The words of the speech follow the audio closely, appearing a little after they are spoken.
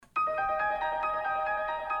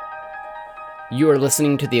You are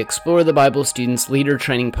listening to the Explore the Bible Students Leader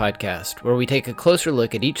Training Podcast, where we take a closer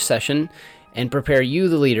look at each session and prepare you,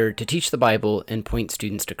 the leader, to teach the Bible and point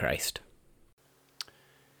students to Christ.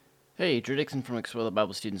 Hey, Drew Dixon from Explore the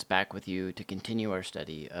Bible Students back with you to continue our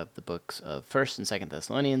study of the books of 1st and 2nd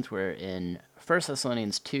Thessalonians. We're in 1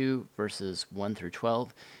 Thessalonians 2, verses 1 through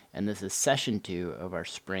 12, and this is session 2 of our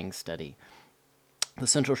spring study. The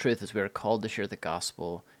central truth is we are called to share the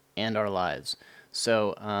gospel and our lives.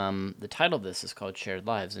 So the title of this is called Shared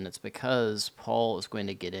Lives, and it's because Paul is going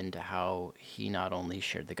to get into how he not only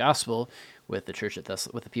shared the gospel with the church at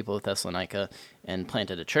with the people of Thessalonica and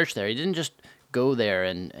planted a church there. He didn't just go there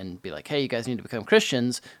and be like, hey, you guys need to become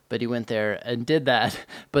Christians, but he went there and did that,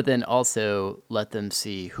 but then also let them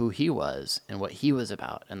see who he was and what he was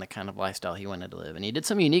about and the kind of lifestyle he wanted to live. And he did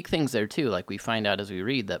some unique things there too, like we find out as we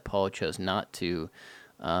read that Paul chose not to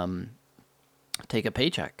take a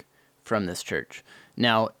paycheck from this church.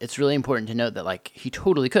 Now, it's really important to note that, he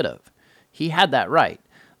totally could have. He had that right.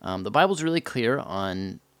 The Bible's really clear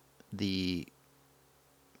on the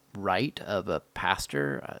right of a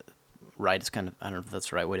pastor. Right is kind of, I don't know if that's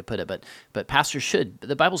the right way to put it, but pastors should,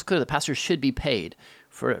 the Bible's clear that pastors should be paid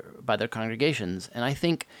by their congregations. And I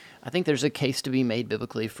think there's a case to be made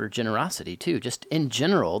biblically for generosity too. Just in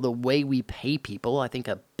general, the way we pay people, I think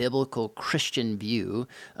a biblical Christian view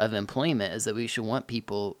of employment is that we should want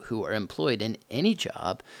people who are employed in any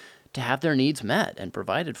job to have their needs met and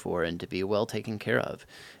provided for and to be well taken care of.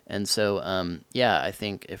 And so, I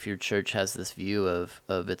think if your church has this view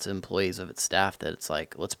of its employees, of its staff, that it's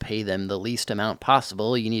like, let's pay them the least amount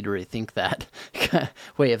possible, you need to rethink that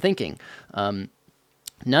way of thinking.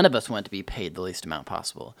 None of us want to be paid the least amount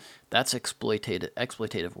possible. That's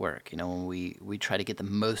exploitative work. When we try to get the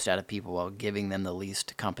most out of people while giving them the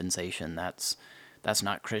least compensation, that's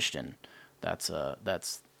not Christian. That's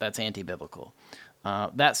anti-biblical.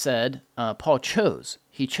 That said, Paul chose.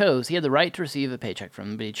 He had the right to receive a paycheck from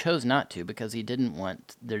them, but he chose not to because he didn't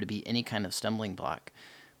want there to be any kind of stumbling block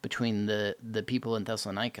between the people in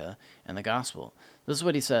Thessalonica and the gospel. This is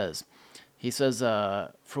what he says. He says,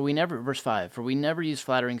 verse 5, for we never used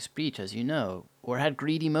flattering speech, as you know, or had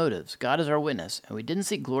greedy motives. God is our witness, and we didn't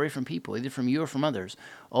seek glory from people, either from you or from others,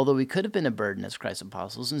 although we could have been a burden as Christ's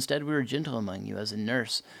apostles. Instead, we were gentle among you, as a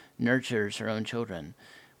nurse nurtures her own children.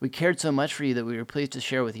 We cared so much for you that we were pleased to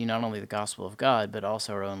share with you not only the gospel of God, but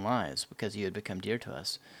also our own lives, because you had become dear to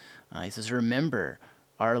us. He says, remember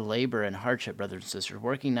our labor and hardship, brothers and sisters,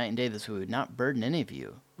 working night and day, that we would not burden any of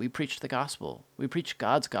you. We preached the gospel. We preached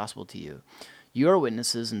God's gospel to you. You are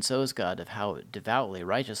witnesses, and so is God, of how devoutly,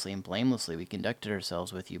 righteously, and blamelessly we conducted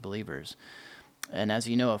ourselves with you believers. And as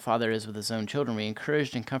you know, a father is with his own children, we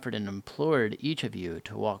encouraged and comforted and implored each of you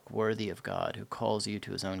to walk worthy of God, who calls you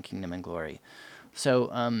to his own kingdom and glory.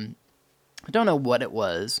 So I don't know what it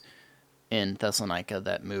was in Thessalonica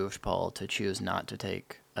that moved Paul to choose not to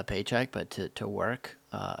take a paycheck, but to work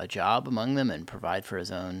a job among them and provide for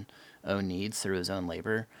his own needs through his own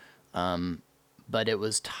labor. But it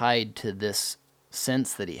was tied to this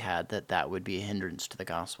sense that he had that would be a hindrance to the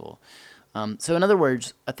gospel. So in other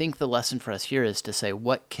words, I think the lesson for us here is to say,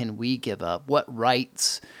 what can we give up? What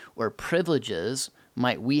rights or privileges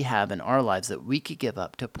might we have in our lives that we could give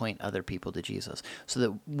up to point other people to Jesus? So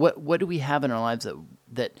that what do we have in our lives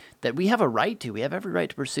that we have a right to? We have every right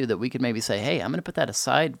to pursue, that we could maybe say, hey, I'm going to put that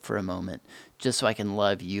aside for a moment just so I can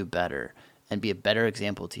love you better and be a better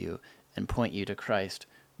example to you and point you to Christ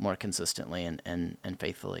more consistently and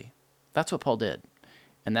faithfully. That's what Paul did,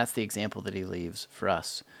 and that's the example that he leaves for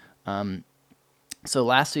us. So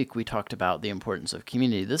last week we talked about the importance of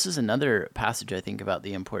community. This is another passage, I think, about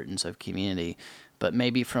the importance of community, but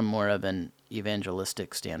maybe from more of an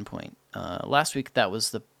evangelistic standpoint. Last week that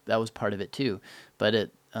was part of it too,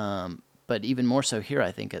 but even more so here,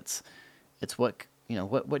 I think it's what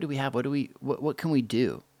do we have? What can we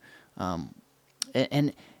do?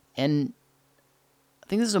 And I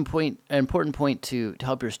think this is an important point to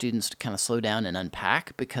help your students to kind of slow down and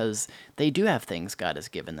unpack, because they do have things God has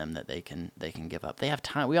given them that they can give up. They have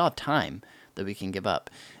time. We all have time that we can give up.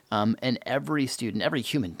 And every student, every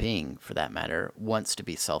human being for that matter, wants to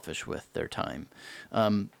be selfish with their time.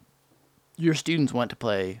 Your students want to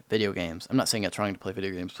play video games. I'm not saying it's wrong to play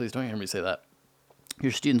video games. Please don't hear me say that.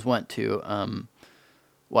 Your students want to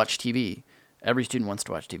watch TV. Every student wants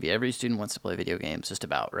to watch TV. Every student wants to play video games, just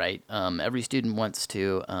about, right? Every student wants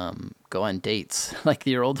to go on dates. Like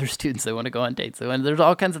your older students, they want to go on dates. There's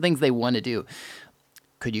all kinds of things they want to do.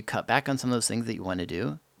 Could you cut back on some of those things that you want to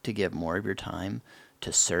do to give more of your time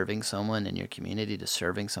to serving someone in your community, to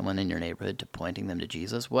serving someone in your neighborhood, to pointing them to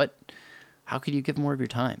Jesus? How could you give more of your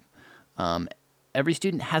time? every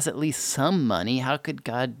student has at least some money. How could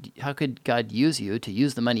God use you to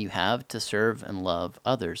use the money you have to serve and love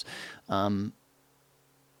others?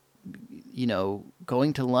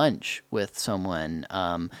 Going to lunch with someone,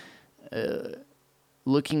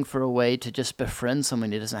 looking for a way to just befriend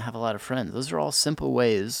someone who doesn't have a lot of friends. Those are all simple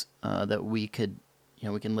ways that we can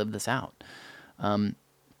live this out.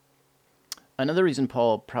 Another reason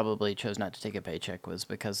Paul probably chose not to take a paycheck was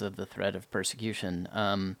because of the threat of persecution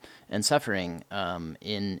and suffering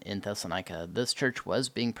in Thessalonica. This church was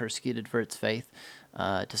being persecuted for its faith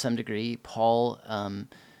to some degree. Paul,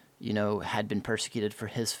 had been persecuted for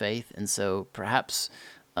his faith, and so perhaps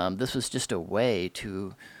this was just a way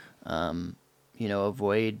to,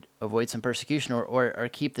 avoid some persecution or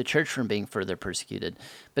keep the church from being further persecuted.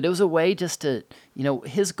 But it was a way just to,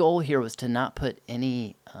 his goal here was to not put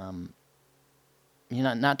any.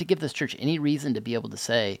 Not to give this church any reason to be able to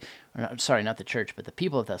say, not the church, but the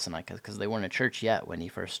people of Thessalonica, because they weren't a church yet when he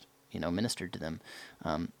first, ministered to them,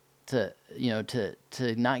 to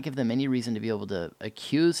not give them any reason to be able to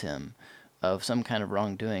accuse him of some kind of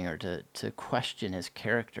wrongdoing or to question his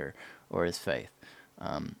character or his faith.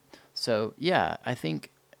 I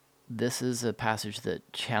think this is a passage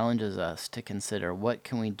that challenges us to consider, what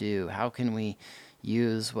can we do? How can we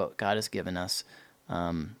use what God has given us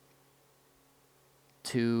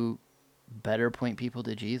to better point people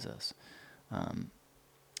to Jesus? There's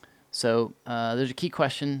a key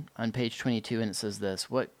question on page 22, and it says this: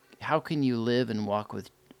 how can you live and walk with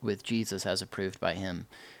Jesus as approved by him?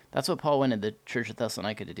 That's what Paul wanted the church of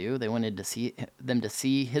Thessalonica to do. They wanted them to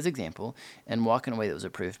see his example and walk in a way that was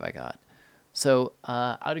approved by God. So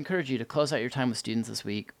I'd encourage you to close out your time with students this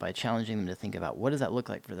week by challenging them to think about, what does that look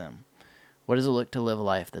like for them? What does it look to live a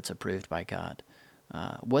life that's approved by God?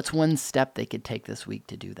 What's one step they could take this week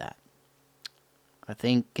to do that? I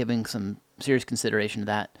think giving some serious consideration to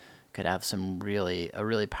that could have a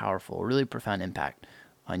really powerful, really profound impact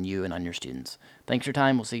on you and on your students. Thanks for your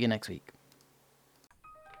time. We'll see you next week.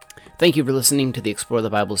 Thank you for listening to the Explore the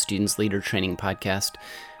Bible Students Leader Training Podcast,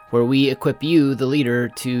 where we equip you, the leader,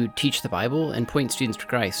 to teach the Bible and point students to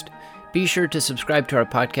Christ. Be sure to subscribe to our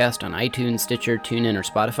podcast on iTunes, Stitcher, TuneIn, or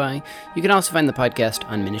Spotify. You can also find the podcast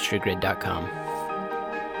on ministrygrid.com.